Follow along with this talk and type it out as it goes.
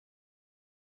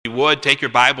would, take your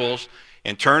Bibles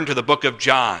and turn to the book of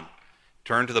John.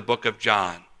 Turn to the book of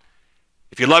John.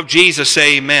 If you love Jesus,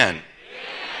 say amen.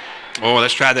 Amen. Oh,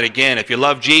 let's try that again. If you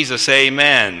love Jesus, say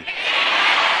amen. Amen.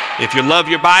 If you love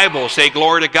your Bible, say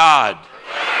glory to God. Glory to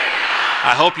God.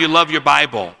 I hope you love your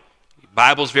Bible. The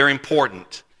Bible is very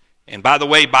important. And by the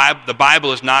way, the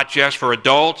Bible is not just for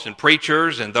adults and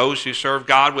preachers and those who serve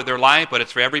God with their life, but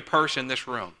it's for every person in this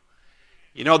room.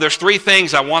 You know, there's three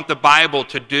things I want the Bible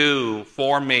to do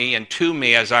for me and to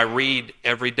me as I read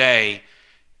every day.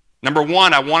 Number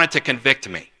one, I want it to convict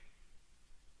me.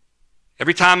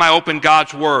 Every time I open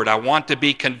God's Word, I want to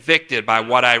be convicted by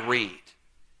what I read.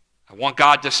 I want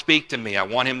God to speak to me. I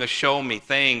want Him to show me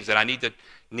things that I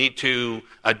need to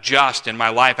adjust in my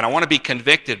life, and I want to be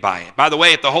convicted by it. By the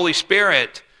way, if the Holy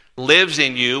Spirit lives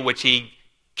in you, which He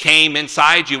came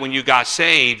inside you when you got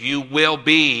saved, you will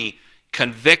be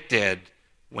convicted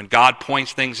when God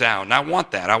points things out. And I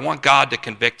want that. I want God to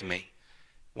convict me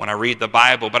when I read the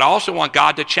Bible, but I also want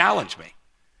God to challenge me.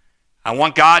 I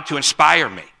want God to inspire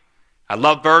me. I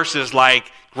love verses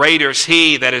like, greater is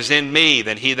He that is in me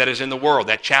than he that is in the world.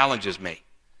 That challenges me.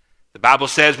 The Bible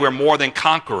says we're more than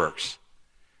conquerors.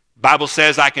 The Bible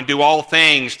says I can do all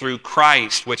things through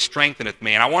Christ, which strengtheneth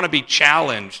me. And I want to be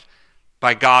challenged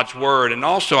by God's Word, and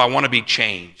also I want to be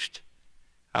changed.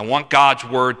 I want God's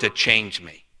Word to change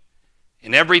me.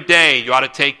 And every day you ought to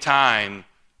take time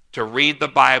to read the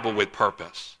Bible with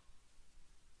purpose.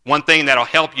 One thing that'll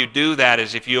help you do that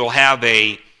is if you'll have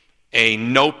a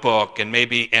notebook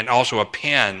and also a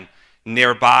pen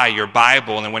nearby your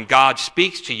Bible, and when God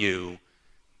speaks to you,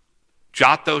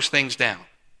 jot those things down.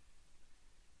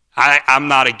 I'm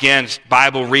not against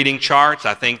Bible reading charts.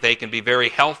 I think they can be very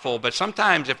helpful, but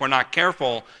sometimes if we're not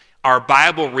careful, our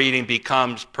Bible reading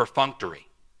becomes perfunctory.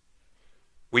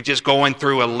 We're just going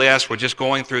through a list, we're just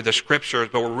going through the scriptures,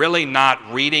 but we're really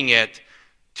not reading it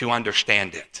to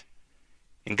understand it.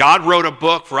 And God wrote a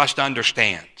book for us to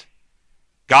understand.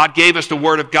 God gave us the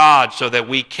Word of God so that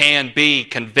we can be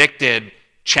convicted,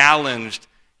 challenged,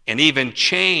 and even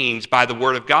changed by the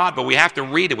Word of God, but we have to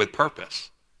read it with purpose.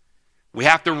 We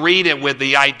have to read it with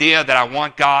the idea that I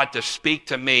want God to speak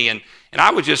to me. And I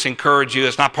would just encourage you,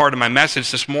 it's not part of my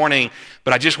message this morning,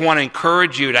 but I just want to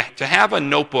encourage you to have a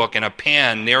notebook and a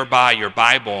pen nearby your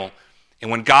Bible. And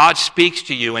when God speaks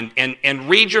to you, and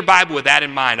read your Bible with that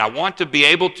in mind, I want to be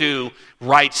able to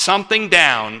write something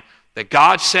down that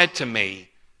God said to me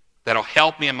that'll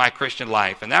help me in my Christian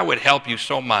life. And that would help you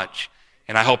so much.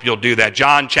 And I hope you'll do that.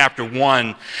 John chapter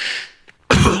 1,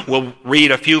 we'll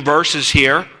read a few verses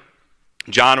here.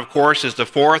 John, of course, is the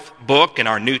fourth book in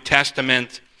our New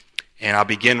Testament. And I'll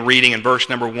begin reading in verse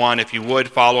number 1. If you would,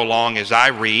 follow along as I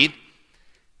read.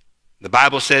 The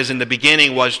Bible says, in the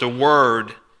beginning was the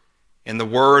Word, and the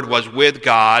Word was with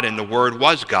God, and the Word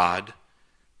was God.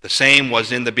 The same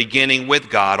was in the beginning with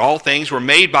God. All things were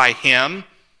made by Him,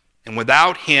 and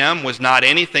without Him was not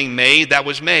anything made that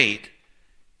was made.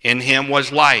 In Him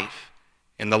was life,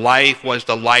 and the life was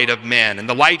the light of men. And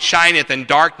the light shineth in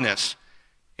darkness,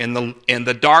 and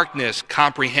the darkness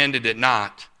comprehended it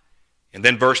not. And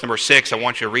then verse number 6, I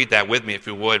want you to read that with me if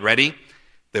you would. Ready?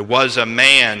 There was a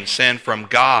man sent from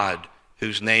God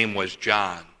whose name was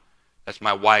John. That's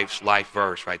my wife's life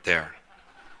verse right there.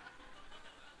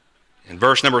 In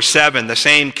verse number 7, the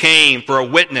same came for a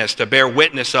witness to bear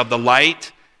witness of the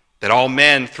light, that all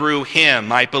men through him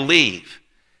might believe.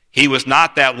 He was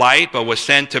not that light, but was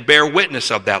sent to bear witness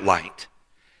of that light.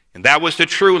 And that was the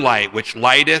true light, which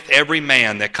lighteth every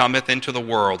man that cometh into the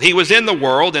world. He was in the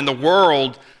world, and the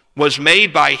world was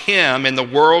made by him, and the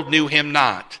world knew him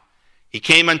not. He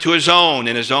came unto his own,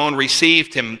 and his own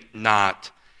received him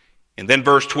not. And then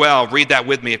verse 12, read that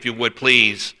with me if you would,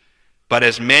 please. But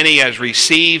as many as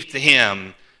received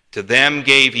him, to them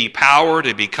gave he power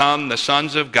to become the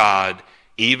sons of God,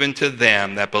 even to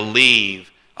them that believe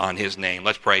on his name.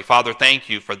 Let's pray. Father, thank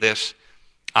you for this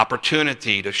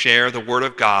opportunity to share the Word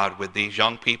of God with these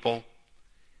young people.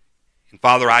 And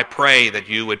Father, I pray that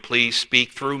you would please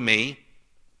speak through me.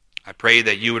 I pray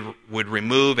that you would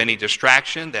remove any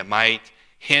distraction that might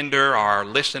hinder our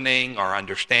listening, our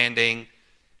understanding,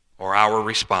 or our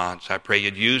response. I pray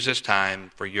you'd use this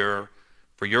time for your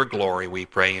glory, we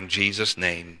pray in Jesus'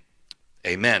 name.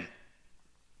 Amen.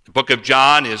 The book of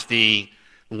John is the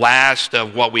last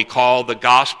of what we call the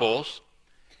Gospels.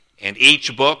 And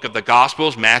each book of the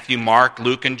Gospels, Matthew, Mark,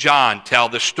 Luke, and John, tell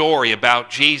the story about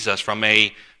Jesus from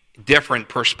a different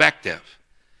perspective.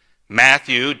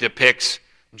 Matthew depicts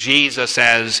Jesus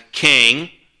as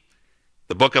king.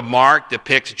 The book of Mark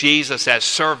depicts Jesus as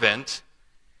servant.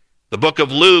 The book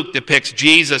of Luke depicts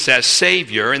Jesus as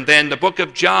Savior. And then the book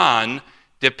of John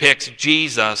depicts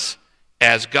Jesus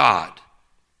as God.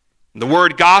 The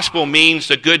word gospel means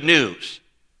the good news.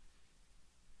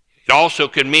 It also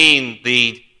could mean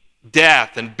the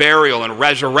death and burial and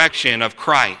resurrection of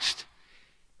Christ.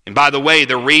 And by the way,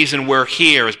 the reason we're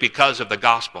here is because of the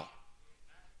gospel.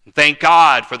 And thank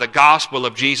God for the gospel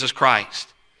of Jesus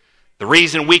Christ. The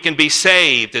reason we can be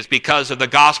saved is because of the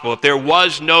gospel. If there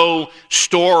was no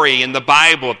story in the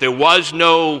Bible, if there was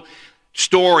no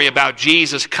story about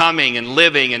Jesus coming and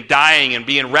living and dying and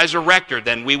being resurrected,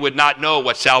 then we would not know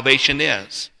what salvation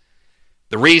is.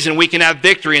 The reason we can have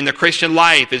victory in the Christian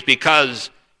life is because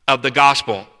of the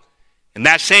gospel. And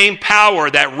that same power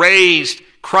that raised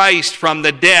Christ from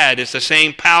the dead is the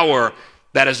same power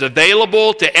that is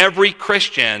available to every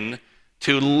Christian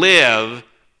to live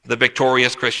the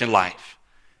victorious Christian life.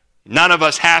 None of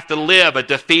us have to live a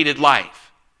defeated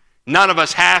life. None of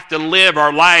us have to live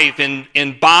our life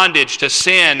in bondage to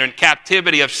sin and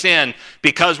captivity of sin,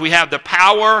 because we have the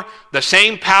power, the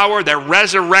same power that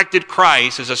resurrected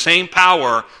Christ is the same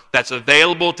power that's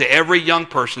available to every young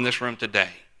person in this room today.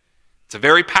 It's a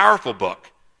very powerful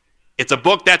book. It's a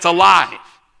book that's alive.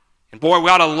 And boy, we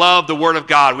ought to love the Word of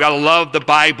God. We ought to love the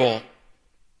Bible.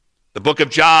 The book of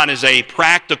John is a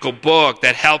practical book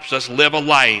that helps us live a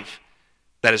life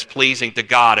that is pleasing to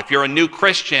God. If you're a new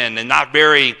Christian and not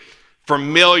very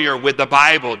familiar with the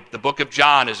Bible, the book of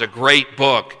John is a great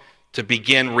book to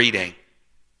begin reading.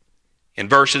 In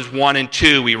verses 1 and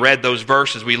 2, we read those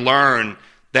verses. We learn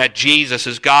that Jesus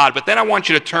is God. But then I want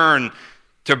you to turn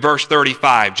to verse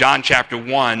 35, John chapter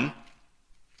 1.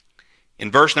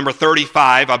 In verse number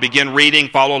 35, I'll begin reading.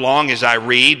 Follow along as I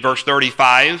read. Verse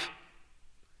 35.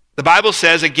 The Bible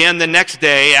says, again, the next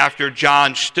day after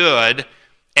John stood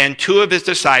and two of his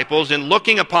disciples, and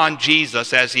looking upon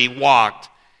Jesus as he walked,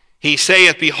 he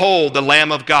saith, Behold, the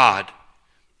Lamb of God.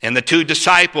 And the two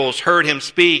disciples heard him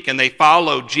speak, and they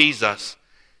followed Jesus.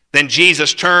 Then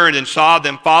Jesus turned and saw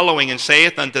them following, and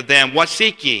saith unto them, What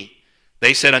seek ye?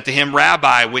 They said unto him,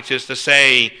 Rabbi, which is to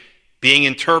say, being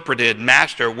interpreted,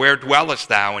 Master, where dwellest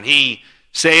thou? And he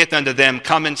saith unto them,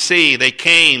 Come and see. They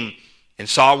came and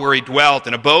saw where he dwelt,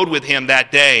 and abode with him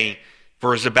that day,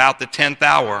 for it was about the 10th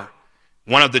hour.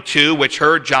 One of the two which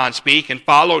heard John speak and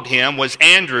followed him was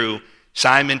Andrew,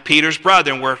 Simon Peter's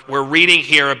brother. And we're reading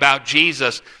here about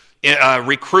Jesus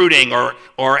recruiting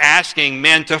or asking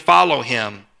men to follow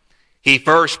him. He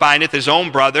first findeth his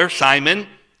own brother, Simon,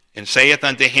 and saith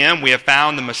unto him, We have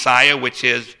found the Messiah, which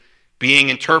is being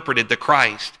interpreted, the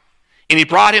Christ. And he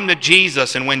brought him to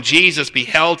Jesus, and when Jesus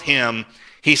beheld him,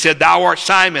 he said, Thou art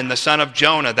Simon, the son of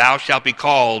Jonah. Thou shalt be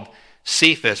called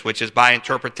Cephas, which is by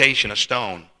interpretation a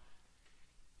stone.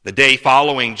 The day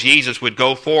following, Jesus would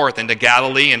go forth into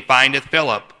Galilee, and findeth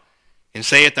Philip, and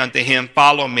saith unto him,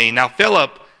 Follow me. Now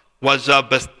Philip was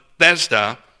of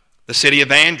Bethsaida, the city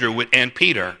of Andrew and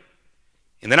Peter.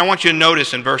 And then I want you to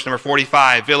notice in verse number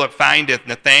 45, Philip findeth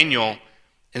Nathanael,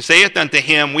 and saith unto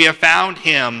him, We have found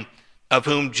him of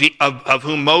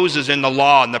whom Moses in the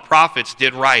law and the prophets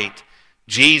did write,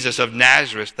 Jesus of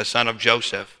Nazareth, the son of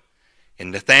Joseph.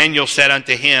 And Nathanael said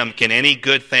unto him, Can any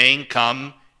good thing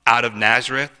come out of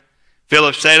Nazareth?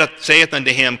 Philip saith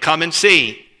unto him, Come and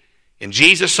see. And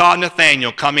Jesus saw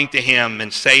Nathanael coming to him,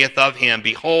 and saith of him,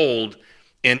 Behold,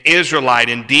 an Israelite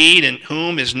indeed, in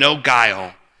whom is no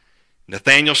guile.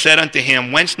 Nathanael said unto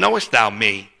him, Whence knowest thou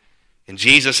me? And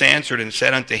Jesus answered and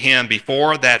said unto him,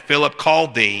 Before that Philip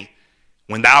called thee,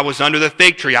 when thou wast under the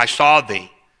fig tree, I saw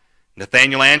thee.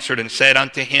 Nathanael answered and said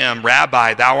unto him,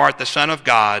 Rabbi, thou art the Son of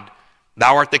God,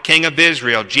 thou art the King of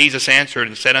Israel. Jesus answered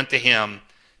and said unto him,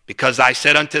 Because I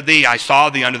said unto thee, I saw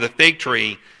thee under the fig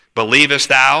tree, believest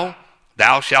thou?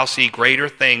 Thou shalt see greater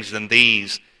things than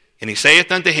these. And he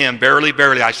saith unto him, Verily,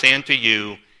 verily, I say unto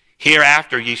you,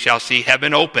 hereafter ye shall see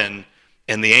heaven open,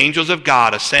 and the angels of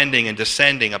God ascending and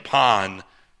descending upon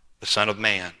the Son of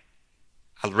Man.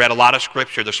 I read a lot of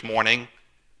scripture this morning.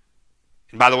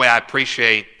 And by the way, I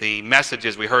appreciate the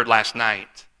messages we heard last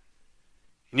night.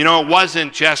 You know, it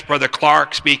wasn't just Brother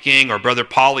Clark speaking or Brother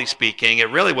Pauly speaking. It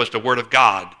really was the Word of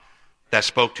God that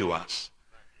spoke to us.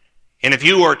 And if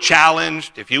you were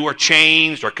challenged, if you were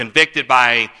changed or convicted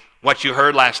by what you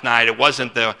heard last night, it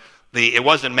wasn't it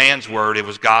wasn't man's word, it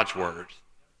was God's word.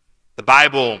 The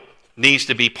Bible needs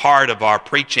to be part of our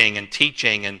preaching and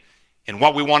teaching, and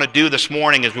what we want to do this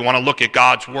morning is we want to look at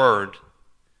God's word.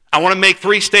 I want to make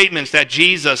three statements that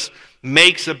Jesus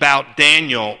makes about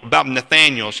Nathanael,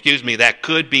 that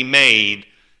could be made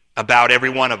about every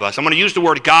one of us. I'm going to use the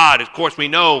word God. Of course, we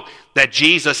know that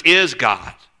Jesus is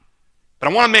God. But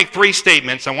I want to make three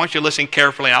statements. I want you to listen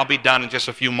carefully. I'll be done in just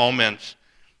a few moments.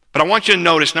 But I want you to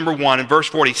notice, number one, in verse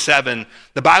 47,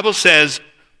 the Bible says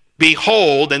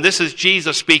Behold, and this is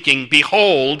Jesus speaking,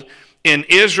 behold, an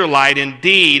Israelite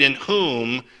indeed in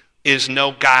whom is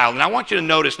no guile. And I want you to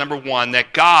notice, number one,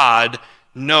 that God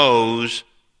knows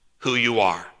who you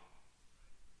are.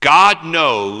 God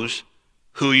knows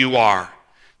who you are.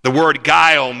 The word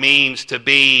guile means to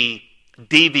be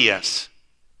devious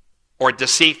or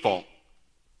deceitful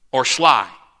or sly.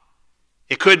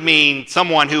 It could mean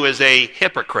someone who is a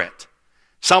hypocrite,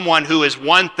 someone who is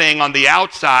one thing on the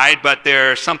outside, but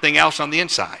there's something else on the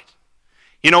inside.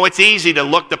 You know, it's easy to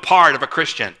look the part of a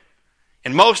Christian.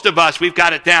 And most of us, we've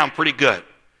got it down pretty good.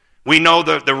 We know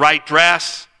the right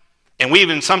dress, and we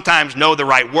even sometimes know the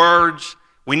right words.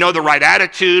 We know the right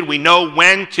attitude. We know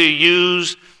when to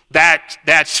use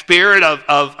that spirit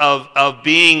of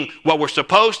being what we're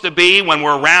supposed to be when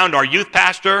we're around our youth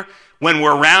pastor, when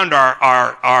we're around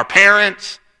our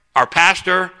parents, our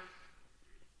pastor.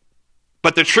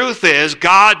 But the truth is,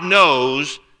 God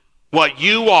knows what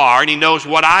you are, and He knows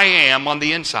what I am on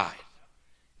the inside.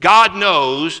 God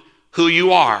knows who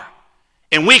you are.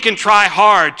 And we can try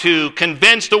hard to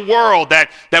convince the world that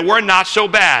we're not so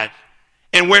bad,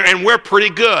 and we're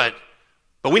pretty good.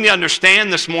 But we need to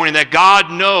understand this morning that God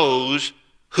knows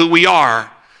who we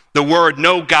are. The word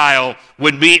no guile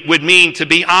would mean to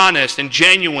be honest and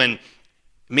genuine. It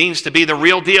means to be the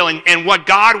real deal. And what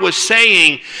God was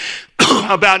saying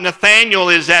about Nathanael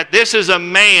is that this is a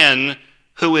man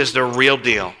who is the real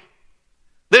deal.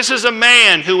 This is a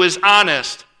man who is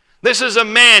honest. This is a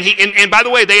man, and by the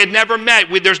way, they had never met.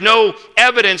 There's no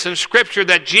evidence in Scripture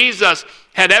that Jesus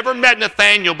had ever met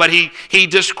Nathanael, but he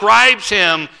describes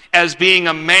him as being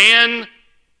a man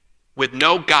with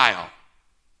no guile,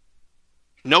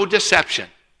 no deception.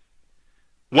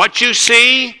 What you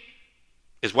see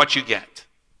is what you get.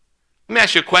 Let me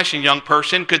ask you a question, young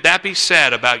person. Could that be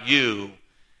said about you?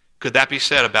 Could that be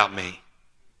said about me?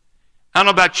 I don't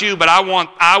know about you, but I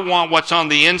want what's on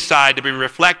the inside to be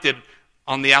reflected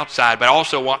on the outside, but I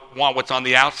also want what's on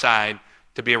the outside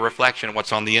to be a reflection of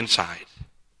what's on the inside.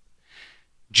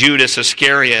 Judas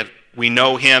Iscariot, we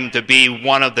know him to be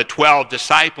one of the 12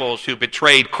 disciples who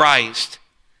betrayed Christ.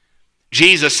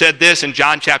 Jesus said this in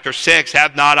John chapter 6,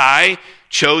 "Have not I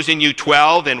chosen you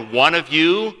 12, and one of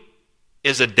you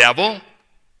is a devil?"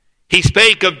 He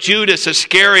spake of Judas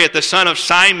Iscariot, the son of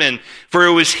Simon, for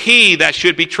it was he that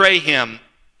should betray him.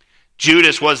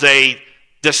 Judas was a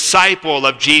disciple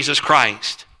of Jesus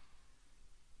Christ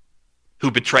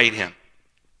who betrayed him.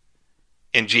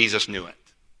 And Jesus knew it.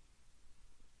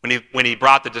 When he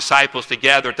brought the disciples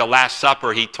together at the Last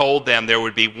Supper, he told them there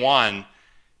would be one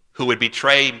who would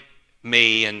betray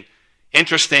me. And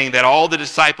interesting that all the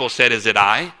disciples said, "Is it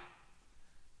I?"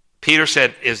 Peter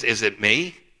said, Is it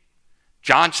me?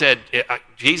 John said,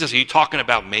 "Jesus, are you talking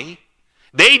about me?"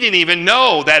 They didn't even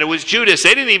know that it was Judas.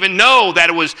 They didn't even know that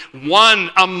it was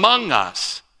one among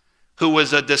us who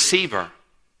was a deceiver,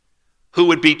 who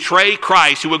would betray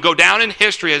Christ, who would go down in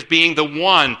history as being the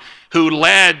one who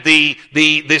led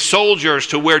the soldiers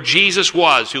to where Jesus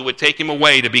was, who would take him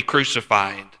away to be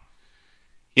crucified.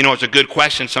 You know, it's a good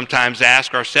question sometimes to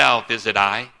ask ourselves, is it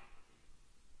I?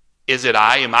 Is it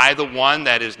I? Am I the one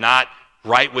that is not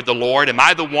right with the Lord? Am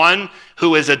I the one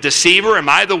who is a deceiver? Am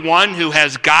I the one who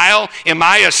has guile? Am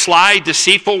I a sly,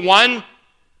 deceitful one?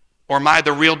 Or am I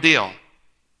the real deal?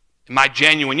 Am I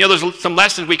genuine? You know, there's some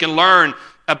lessons we can learn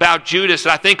about Judas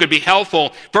that I think would be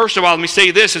helpful. First of all, let me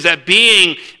say this, is that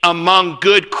being among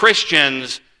good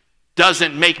Christians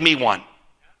doesn't make me one.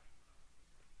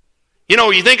 You know,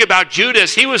 you think about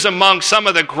Judas, he was among some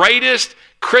of the greatest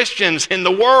Christians in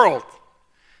the world.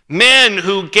 Men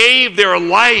who gave their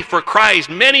life for Christ.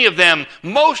 Many of them,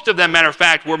 most of them, matter of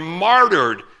fact, were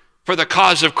martyred for the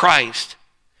cause of Christ.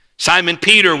 Simon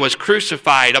Peter was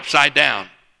crucified upside down.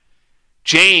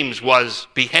 James was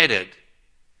beheaded.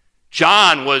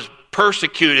 John was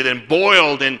persecuted and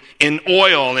boiled in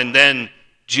oil, and then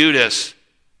Judas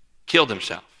killed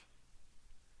himself.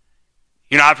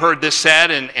 You know, I've heard this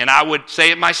said, and I would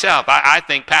say it myself. I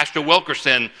think Pastor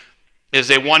Wilkerson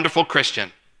is a wonderful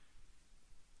Christian.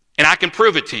 And I can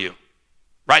prove it to you.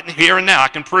 Right here and now, I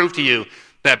can prove to you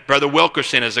that Brother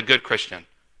Wilkerson is a good Christian.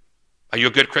 Are you a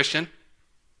good Christian?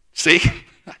 See?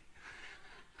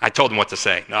 I told him what to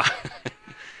say. No.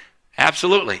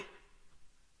 Absolutely.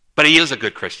 But he is a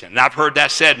good Christian. And I've heard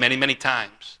that said many, many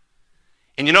times.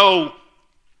 And you know,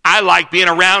 I like being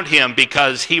around him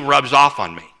because he rubs off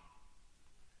on me.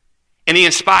 And he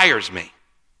inspires me.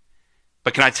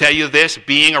 But can I tell you this?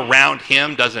 Being around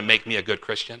him doesn't make me a good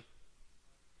Christian.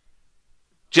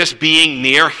 Just being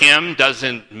near him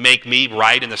doesn't make me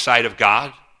right in the sight of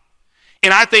God.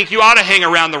 And I think you ought to hang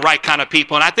around the right kind of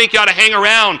people. And I think you ought to hang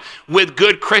around with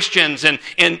good Christians.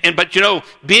 But you know,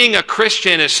 being a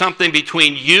Christian is something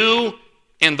between you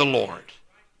and the Lord.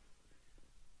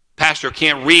 Pastor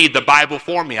can't read the Bible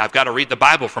for me. I've got to read the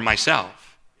Bible for myself.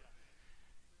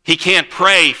 He can't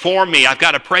pray for me. I've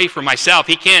got to pray for myself.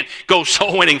 He can't go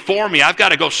soul winning for me. I've got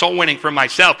to go soul winning for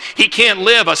myself. He can't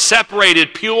live a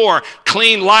separated, pure,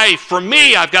 clean life for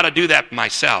me. I've got to do that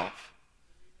myself.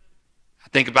 I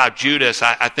think about Judas.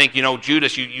 I think, you know,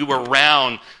 Judas, you were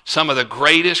around some of the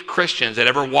greatest Christians that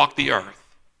ever walked the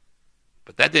earth.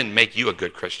 But that didn't make you a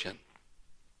good Christian.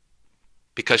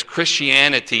 Because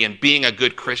Christianity and being a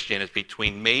good Christian is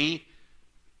between me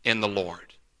and the Lord.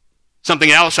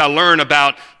 Something else I learned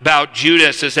about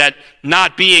Judas is that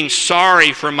not being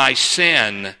sorry for my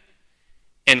sin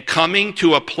and coming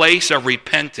to a place of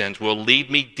repentance will lead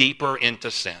me deeper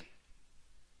into sin.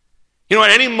 You know,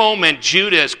 at any moment,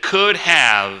 Judas could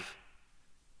have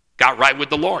got right with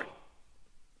the Lord.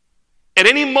 At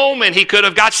any moment, he could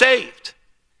have got saved.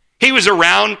 He was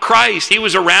around Christ. He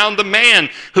was around the man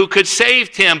who could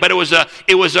save him, but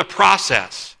it was a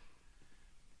process.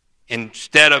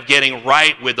 Instead of getting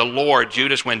right with the Lord,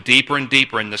 Judas went deeper and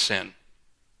deeper into sin.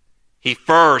 He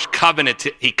first coveted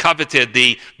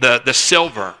the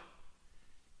silver.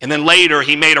 And then later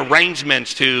he made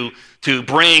arrangements to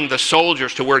bring the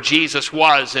soldiers to where Jesus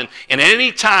was. And at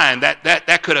any time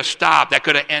that could have stopped, that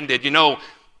could have ended. You know,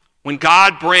 when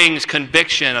God brings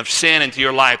conviction of sin into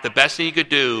your life, the best thing you could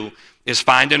do is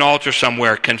find an altar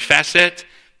somewhere, confess it,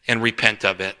 and repent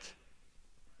of it.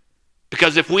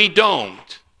 Because if we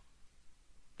don't,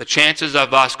 the chances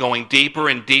of us going deeper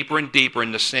and deeper and deeper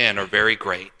into sin are very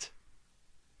great.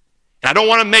 And I don't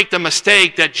want to make the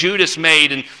mistake that Judas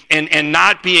made and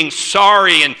not being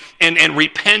sorry and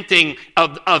repenting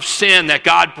of sin that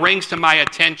God brings to my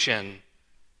attention.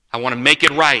 I want to make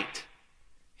it right.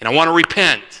 And I want to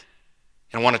repent.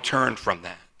 And I want to turn from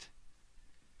that.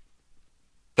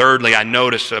 Thirdly, I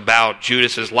notice about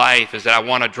Judas's life is that I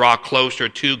want to draw closer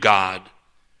to God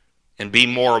and be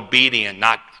more obedient,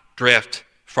 not drift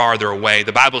farther away.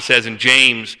 The Bible says in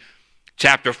James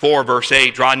chapter 4, verse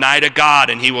 8, draw nigh to God,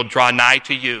 and he will draw nigh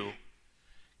to you.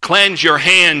 Cleanse your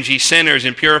hands, ye sinners,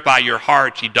 and purify your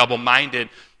hearts, ye double-minded.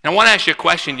 And I want to ask you a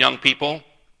question, young people.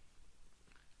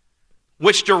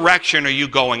 Which direction are you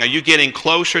going? Are you getting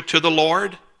closer to the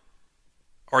Lord,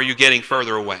 or are you getting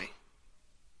further away?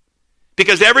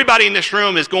 Because everybody in this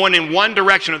room is going in one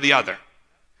direction or the other.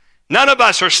 None of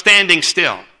us are standing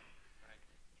still.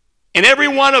 And every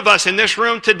one of us in this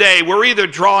room today, we're either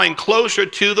drawing closer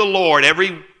to the Lord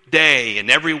every day and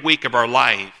every week of our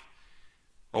life,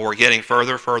 or we're getting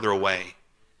further and further away.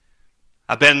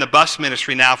 I've been in the bus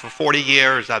ministry now for 40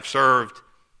 years. I've served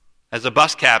as a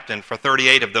bus captain for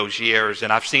 38 of those years,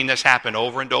 and I've seen this happen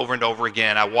over and over and over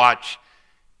again. I watch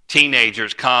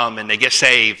teenagers come and they get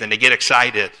saved and they get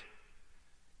excited.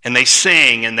 And they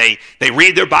sing, and they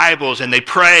read their Bibles, and they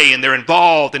pray, and they're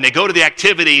involved, and they go to the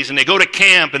activities, and they go to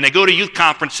camp, and they go to youth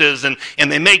conferences, and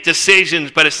they make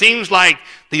decisions. But it seems like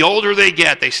the older they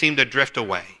get, they seem to drift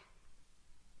away.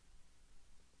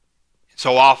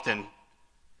 So often,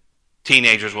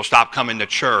 teenagers will stop coming to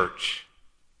church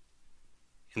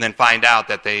and then find out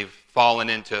that they've fallen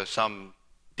into some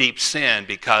deep sin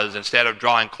because instead of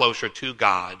drawing closer to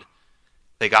God,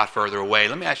 they got further away.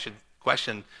 Let me ask you a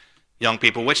question. Young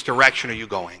people, which direction are you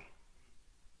going?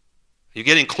 Are you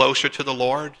getting closer to the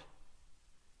Lord? Or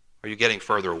are you getting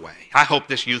further away? I hope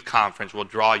this youth conference will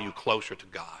draw you closer to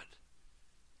God.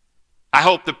 I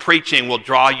hope the preaching will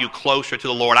draw you closer to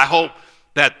the Lord. I hope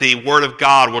that the Word of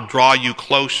God will draw you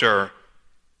closer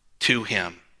to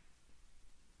Him.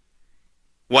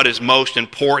 What is most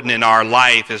important in our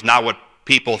life is not what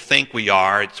people think we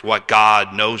are, it's what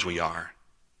God knows we are.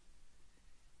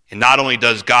 And not only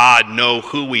does God know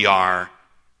who we are,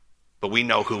 but we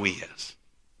know who He is.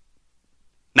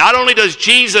 Not only does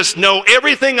Jesus know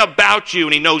everything about you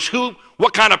and He knows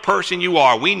what kind of person you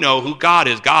are, we know who God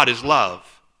is. God is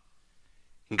love.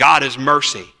 And God is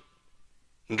mercy.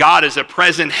 And God is a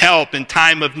present help in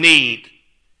time of need.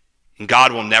 And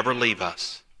God will never leave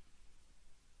us.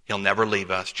 He'll never leave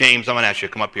us. James, I'm going to ask you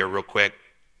to come up here real quick.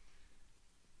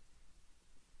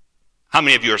 How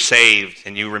many of you are saved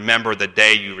and you remember the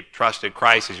day you trusted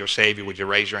Christ as your Savior? Would you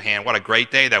raise your hand? What a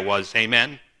great day that was.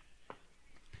 Amen.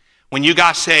 When you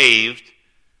got saved,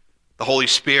 the Holy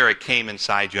Spirit came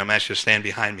inside you. I'm going to ask you to stand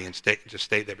behind me and just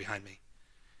stay there behind me.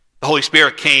 The Holy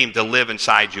Spirit came to live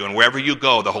inside you, and wherever you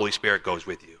go, the Holy Spirit goes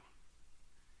with you.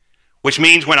 Which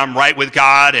means when I'm right with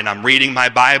God and I'm reading my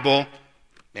Bible,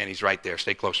 man, He's right there.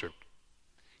 Stay closer.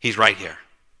 He's right here.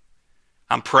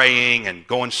 I'm praying and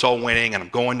going soul winning and I'm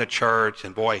going to church,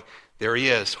 and boy, there he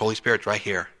is. Holy Spirit's right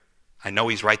here. I know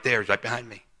he's right there. He's right behind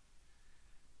me.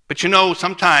 But you know,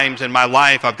 sometimes in my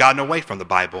life, I've gotten away from the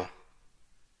Bible.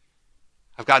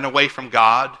 I've gotten away from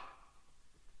God.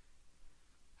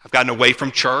 I've gotten away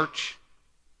from church.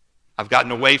 I've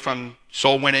gotten away from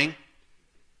soul winning.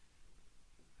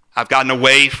 I've gotten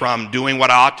away from doing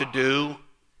what I ought to do.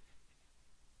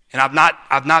 And I've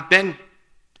not been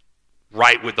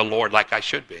right with the Lord like I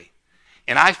should be.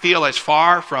 And I feel as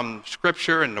far from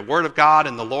Scripture and the Word of God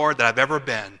and the Lord that I've ever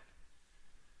been.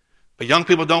 But young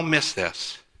people, don't miss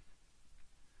this.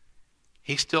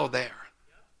 He's still there.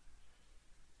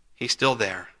 He's still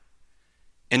there.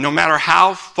 And no matter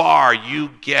how far you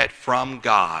get from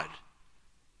God,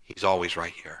 he's always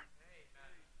right here.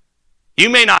 You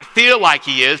may not feel like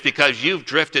he is because you've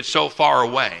drifted so far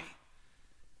away.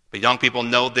 But young people,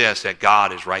 know this, that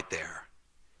God is right there.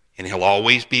 And he'll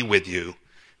always be with you.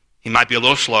 He might be a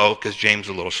little slow because James is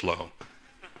a little slow.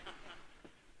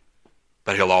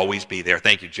 But he'll always be there.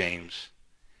 Thank you, James.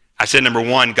 I said, number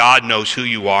one, God knows who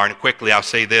you are. And quickly I'll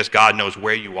say this, God knows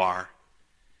where you are.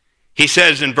 He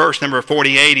says in verse number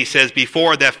 48, he says,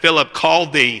 before that Philip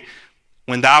called thee,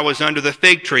 when thou was under the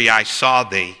fig tree, I saw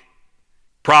thee.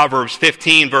 Proverbs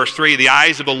 15, verse 3, the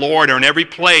eyes of the Lord are in every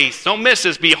place. Don't miss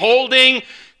this, beholding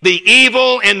the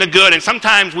evil and the good. And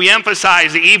sometimes we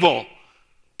emphasize the evil.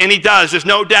 And he does. There's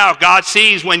no doubt. God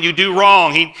sees when you do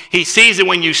wrong. He sees it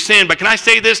when you sin. But can I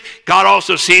say this? God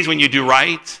also sees when you do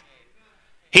right.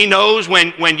 He knows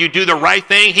when you do the right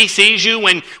thing. He sees you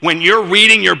when you're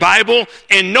reading your Bible.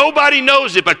 And nobody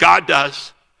knows it, but God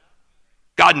does.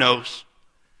 God knows.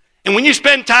 And when you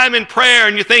spend time in prayer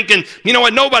and you're thinking, you know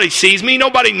what, nobody sees me.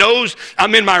 Nobody knows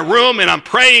I'm in my room and I'm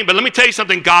praying. But let me tell you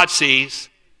something, God sees.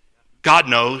 God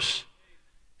knows.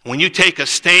 When you take a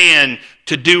stand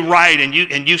to do right and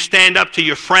you stand up to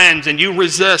your friends and you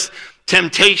resist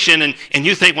temptation and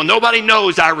you think, well, nobody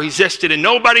knows I resisted and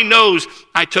nobody knows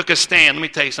I took a stand. Let me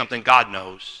tell you something, God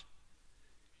knows.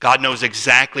 God knows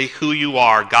exactly who you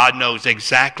are. God knows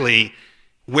exactly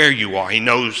where you are. He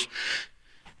knows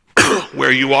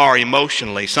where you are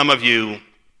emotionally. Some of you,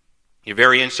 you're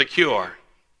very insecure.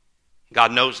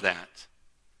 God knows that.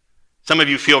 Some of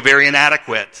you feel very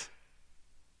inadequate.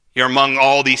 You're among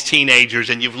all these teenagers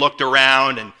and you've looked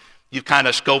around and you've kind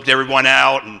of scoped everyone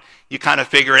out and you kind of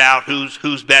figured out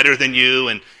who's better than you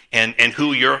and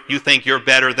who you think you're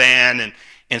better than.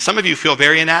 And some of you feel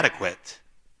very inadequate.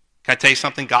 Can I tell you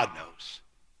something? God knows.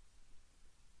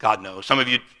 God knows. Some of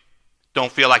you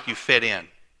don't feel like you fit in.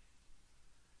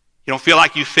 You don't feel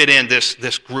like you fit in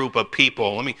this group of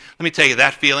people. Let me tell you,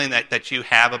 that feeling that you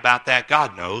have about that,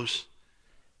 God knows.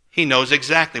 He knows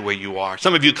exactly where you are.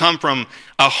 Some of you come from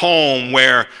a home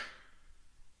where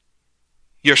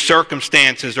your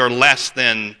circumstances are less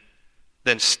than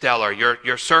stellar.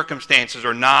 Your circumstances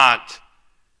are not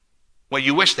what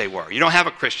you wish they were. You don't have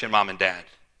a Christian mom and dad.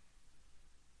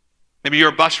 Maybe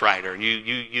you're a bus rider.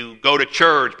 You go to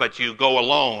church, but you go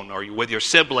alone, or you're with your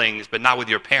siblings, but not with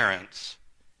your parents.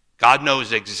 God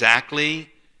knows exactly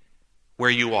where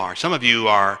you are. Some of you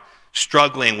are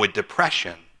struggling with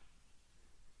depression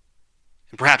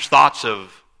and perhaps thoughts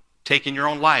of taking your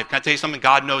own life. Can I tell you something?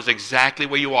 God knows exactly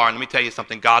where you are. And let me tell you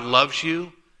something. God loves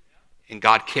you and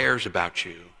God cares about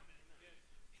you.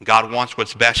 And God wants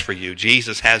what's best for you.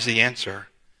 Jesus has the answer.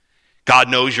 God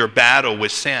knows your battle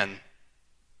with sin.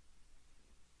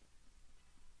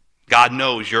 God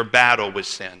knows your battle with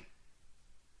sin.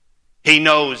 He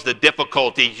knows the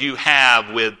difficulties you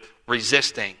have with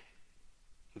resisting.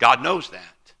 God knows that.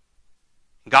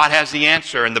 God has the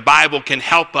answer, and the Bible can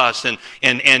help us, and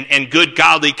good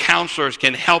godly counselors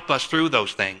can help us through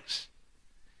those things.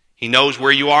 He knows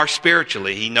where you are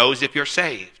spiritually. He knows if you're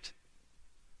saved.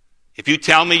 If you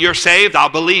tell me you're saved, I'll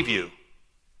believe you.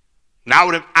 And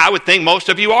I would think most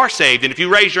of you are saved. And if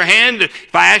you raise your hand,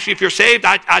 if I ask you if you're saved,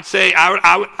 I'd say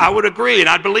I would agree and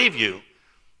I'd believe you.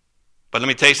 But let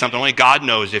me tell you something. Only God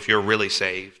knows if you're really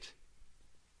saved.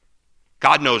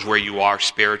 God knows where you are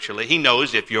spiritually. He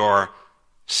knows if you're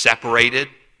separated.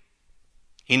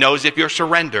 He knows if you're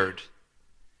surrendered.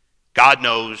 God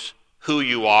knows who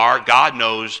you are. God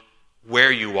knows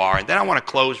where you are. And then I want to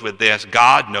close with this.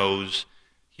 God knows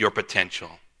your potential.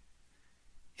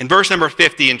 In verse number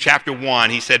 50 in chapter 1,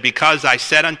 he said, because I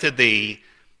said unto thee,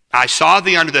 I saw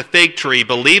thee under the fig tree,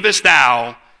 believest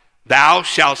thou, thou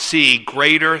shalt see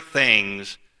greater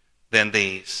things than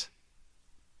these.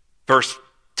 1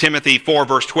 Timothy 4,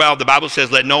 verse 12, the Bible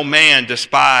says, let no man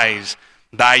despise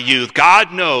thy youth.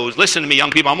 God knows, listen to me,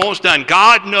 young people, I'm almost done.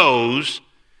 God knows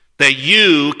that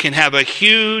you can have a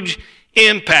huge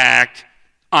impact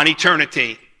on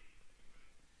eternity.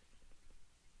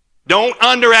 Don't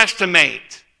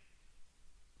underestimate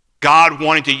God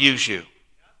wanting to use you.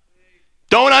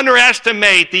 Don't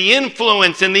underestimate the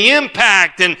influence and the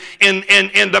impact and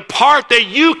the part that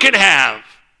you could have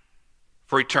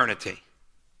for eternity.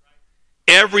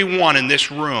 Everyone in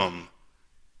this room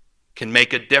can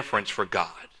make a difference for God.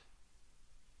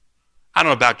 I don't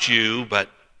know about you, but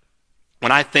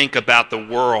when I think about the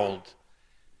world,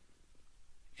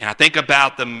 and I think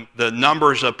about the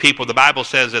numbers of people, the Bible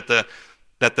says that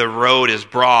the road is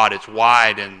broad, it's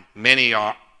wide, and many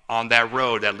are on that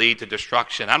road that lead to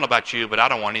destruction. I don't know about you, but I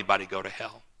don't want anybody to go to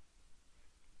hell.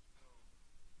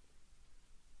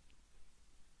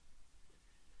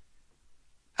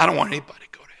 I don't want anybody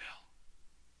to go to hell.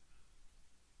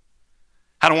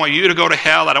 I don't want you to go to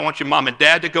hell. I don't want your mom and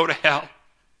dad to go to hell.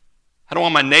 I don't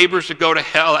want my neighbors to go to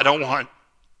hell. I don't want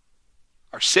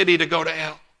our city to go to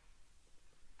hell.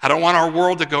 I don't want our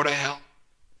world to go to hell.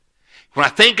 When I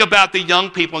think about the young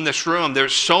people in this room,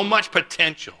 there's so much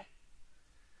potential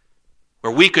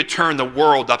where we could turn the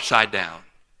world upside down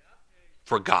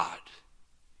for God.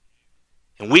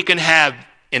 And we can have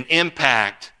an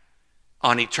impact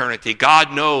on eternity.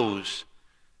 God knows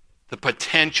the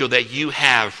potential that you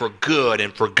have for good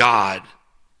and for God.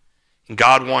 And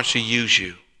God wants to use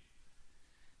you.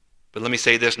 But let me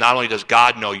say this, not only does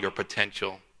God know your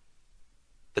potential,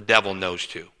 the devil knows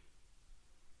too.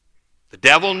 The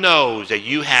devil knows that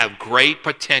you have great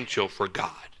potential for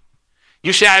God.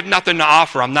 You say, I have nothing to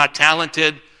offer. I'm not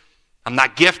talented. I'm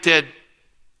not gifted.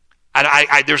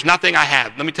 There's nothing I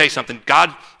have. Let me tell you something.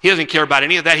 God, he doesn't care about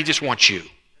any of that. He just wants you.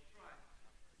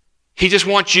 He just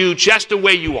wants you just the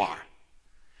way you are.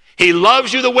 He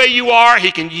loves you the way you are.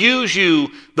 He can use you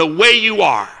the way you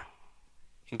are.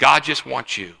 And God just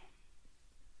wants you.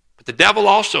 But the devil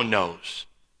also knows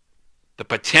the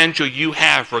potential you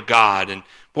have for God. And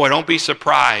boy, don't be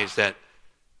surprised that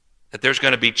there's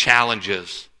going to be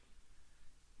challenges.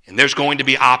 And there's going to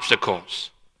be obstacles.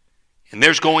 And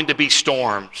there's going to be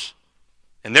storms.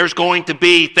 And there's going to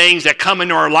be things that come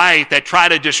into our life that try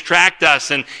to distract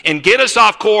us and get us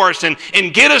off course and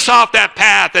get us off that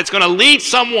path that's going to lead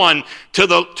someone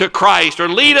to Christ or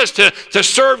lead us to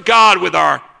serve God with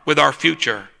our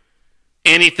future.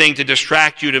 Anything to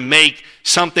distract you to make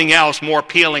something else more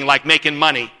appealing, like making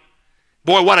money.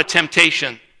 Boy, what a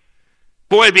temptation.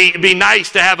 Boy, it'd be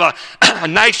nice to have a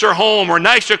nicer home or a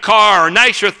nicer car or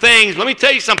nicer things. Let me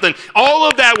tell you something. All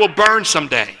of that will burn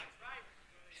someday.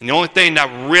 And the only thing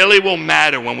that really will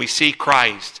matter when we see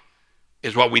Christ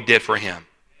is what we did for him.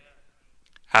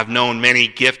 I've known many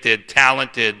gifted,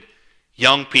 talented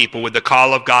young people with the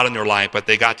call of God in their life, but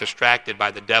they got distracted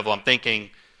by the devil. I'm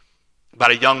thinking about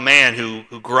a young man who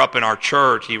grew up in our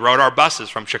church. He rode our buses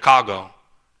from Chicago.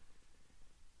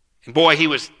 And boy, he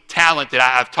was talented.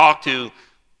 I've talked to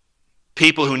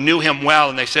people who knew him well,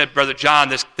 and they said, Brother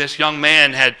John, this young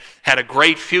man had a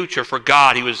great future for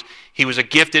God. He was a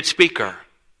gifted speaker.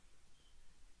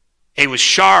 He was a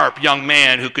sharp young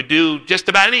man who could do just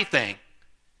about anything.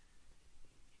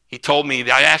 He told me,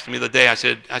 I asked him the other day, I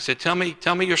said, tell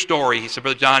me your story. He said,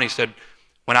 Brother John, he said,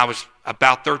 when I was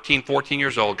about 13, 14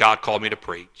 years old, God called me to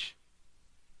preach.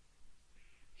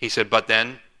 He said, but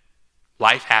then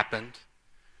life happened.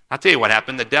 I'll tell you what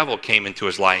happened. The devil came into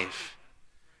his life.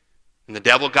 And the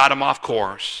devil got him off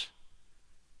course.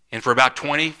 And for about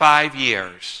 25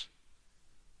 years,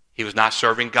 he was not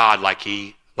serving God like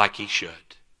he should.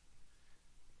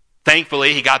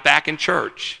 Thankfully, he got back in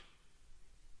church.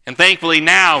 And thankfully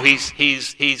now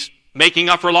he's making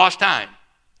up for lost time.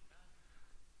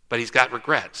 But he's got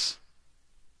regrets.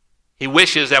 He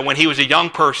wishes that when he was a young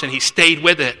person, he stayed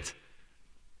with it.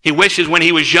 He wishes when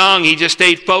he was young, he just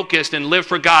stayed focused and lived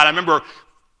for God. I remember,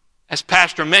 as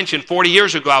Pastor mentioned, 40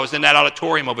 years ago, I was in that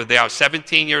auditorium over there. I was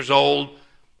 17 years old.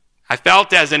 I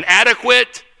felt as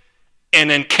inadequate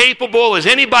and incapable as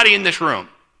anybody in this room.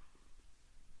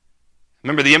 I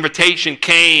remember the invitation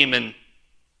came and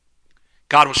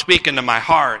God was speaking to my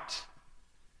heart.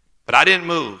 But I didn't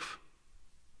move.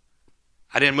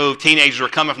 Teenagers were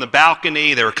coming from the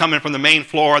balcony. They were coming from the main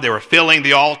floor. They were filling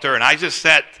the altar. And I just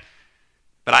sat.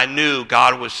 But I knew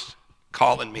God was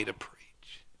calling me to preach.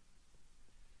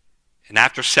 And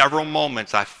after several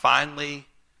moments, I finally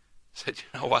said,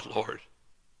 you know what, Lord?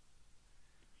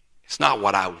 It's not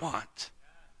what I want.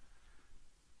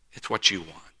 It's what you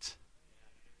want.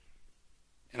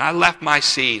 And I left my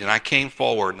seat and I came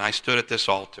forward and I stood at this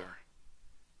altar.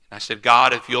 And I said,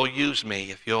 God, if you'll use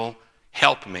me, if you'll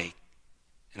help me,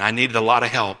 and I needed a lot of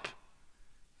help,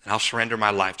 and I'll surrender my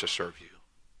life to serve you.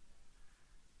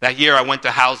 That year I went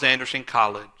to Hyles Anderson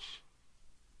College.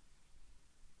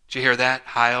 Did you hear that?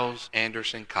 Hyles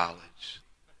Anderson College.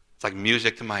 It's like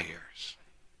music to my ears.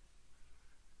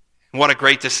 And what a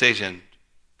great decision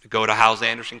to go to Howes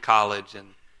Anderson College and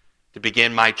to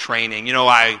begin my training. You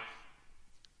know,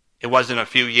 it wasn't a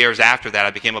few years after that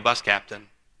I became a bus captain.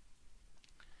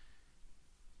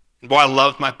 And boy, I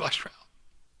loved my bus route.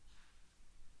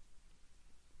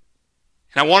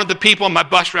 And I wanted the people on my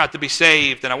bus route to be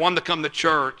saved, and I wanted to come to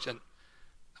church, and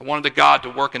I wanted God to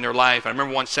work in their life. I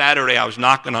remember one Saturday I was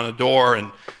knocking on a door,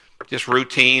 and just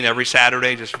routine every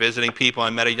Saturday, just visiting people. I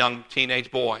met a young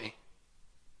teenage boy.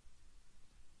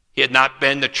 He had not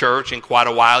been to church in quite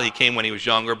a while. He came when he was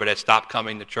younger, but had stopped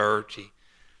coming to church. He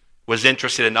was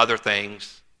interested in other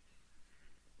things.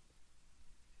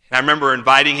 And I remember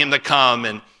inviting him to come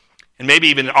and maybe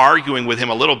even arguing with him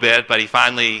a little bit, but he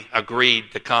finally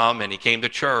agreed to come, and he came to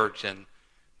church, and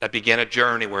that began a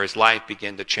journey where his life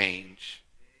began to change.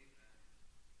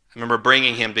 I remember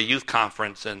bringing him to youth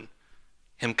conference, and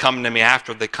him coming to me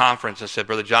after the conference and said,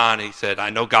 Brother John, he said, I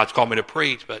know God's called me to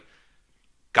preach, but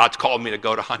God's called me to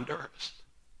go to Honduras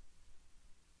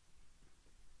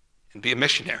and be a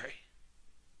missionary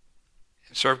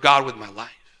and serve God with my life.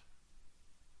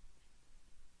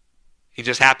 He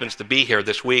just happens to be here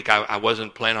this week. I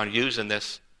wasn't planning on using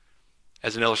this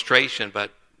as an illustration,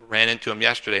 but ran into him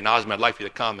yesterday. And Osmond, I'd like you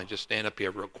to come and just stand up here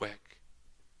real quick.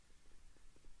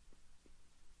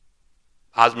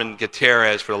 Osmond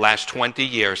Gutierrez, for the last 20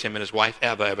 years, him and his wife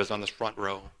Eva's on this front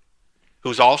row,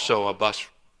 who's also a bus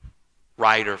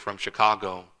rider from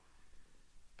Chicago.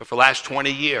 But for the last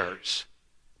 20 years,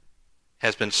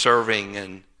 has been serving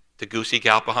in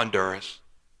Tegucigalpa, Honduras,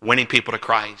 winning people to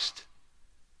Christ,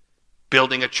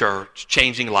 building a church,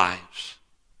 changing lives,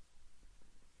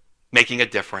 making a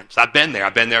difference. I've been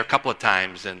there a couple of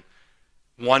times, and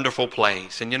wonderful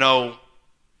place. And you know,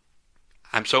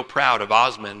 I'm so proud of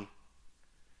Osmond,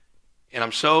 and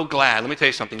I'm so glad. Let me tell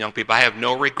you something, young people. I have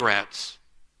no regrets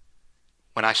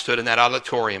when I stood in that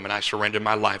auditorium and I surrendered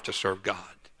my life to serve God.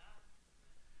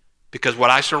 Because what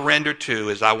I surrendered to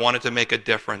is I wanted to make a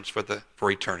difference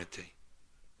for eternity.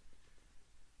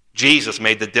 Jesus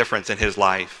made the difference in his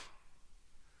life,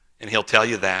 and he'll tell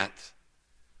you that.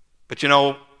 But you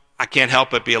know, I can't help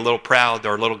but be a little proud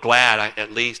or a little glad,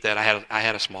 at least, that I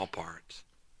had a small part.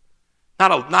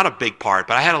 Not a big part,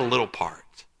 but I had a little part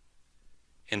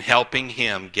in helping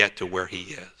him get to where he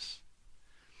is.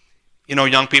 You know,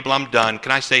 young people, I'm done.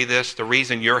 Can I say this? The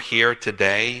reason you're here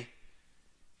today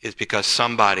is because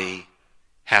somebody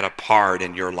had a part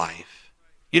in your life.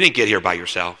 You didn't get here by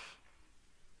yourself.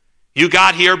 You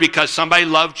got here because somebody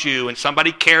loved you and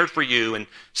somebody cared for you and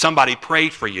somebody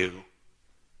prayed for you.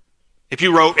 If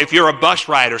you're a bus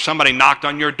rider, somebody knocked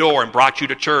on your door and brought you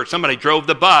to church. Somebody drove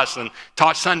the bus and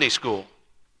taught Sunday school.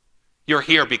 You're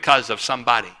here because of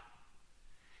somebody.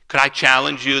 Could I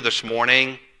challenge you this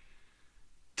morning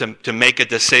to make a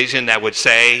decision that would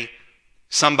say,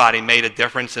 somebody made a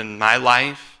difference in my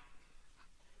life?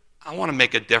 I want to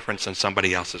make a difference in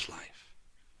somebody else's life.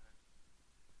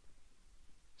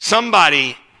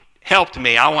 Somebody helped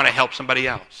me. I want to help somebody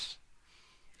else.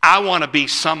 I want to be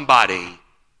somebody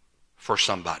for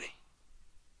somebody.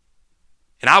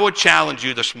 And I would challenge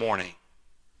you this morning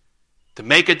to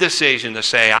make a decision to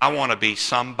say, I want to be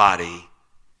somebody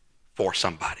for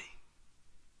somebody.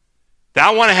 That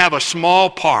I want to have a small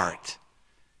part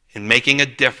in making a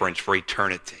difference for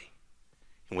eternity.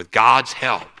 And with God's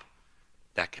help,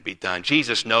 that can be done.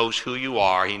 Jesus knows who you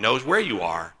are. He knows where you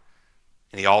are.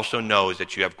 And he also knows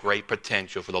that you have great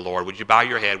potential for the Lord. Would you bow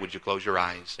your head? Would you close your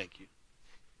eyes? Thank you.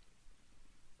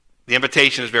 The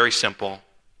invitation is very simple.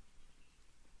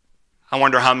 I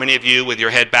wonder how many of you, with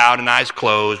your head bowed and eyes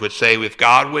closed, would say, if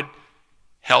God would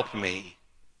help me,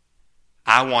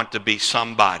 I want to be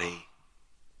somebody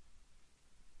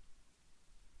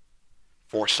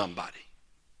for somebody.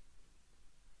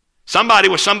 Somebody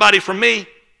was somebody for me.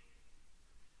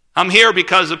 I'm here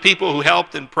because of people who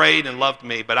helped and prayed and loved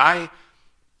me, but I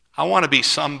want to be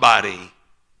somebody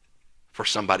for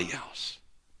somebody else.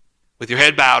 With your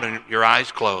head bowed and your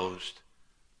eyes closed,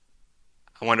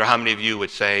 I wonder how many of you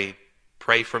would say,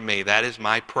 pray for me. That is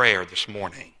my prayer this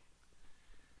morning,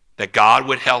 that God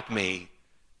would help me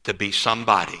to be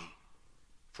somebody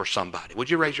for somebody. Would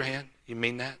you raise your hand? You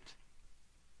mean that?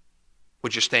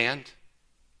 Would you stand?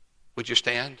 Would you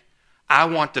stand? I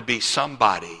want to be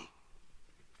somebody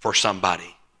for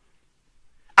somebody.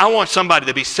 I want somebody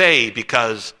to be saved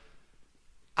because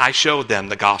I showed them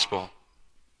the gospel.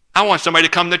 I want somebody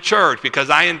to come to church because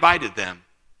I invited them.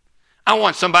 I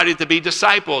want somebody to be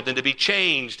discipled and to be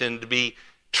changed and to be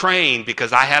trained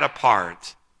because I had a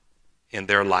part in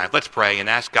their life. Let's pray and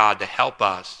ask God to help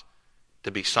us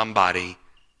to be somebody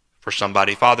for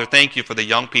somebody. Father, thank you for the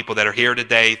young people that are here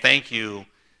today. Thank you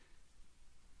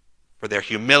for their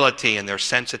humility and their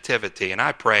sensitivity. And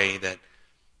I pray that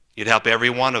you'd help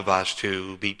every one of us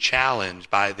to be challenged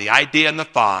by the idea and the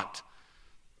thought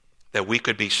that we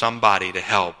could be somebody to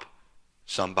help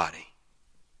somebody.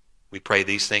 We pray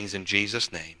these things in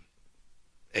Jesus' name.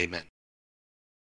 Amen.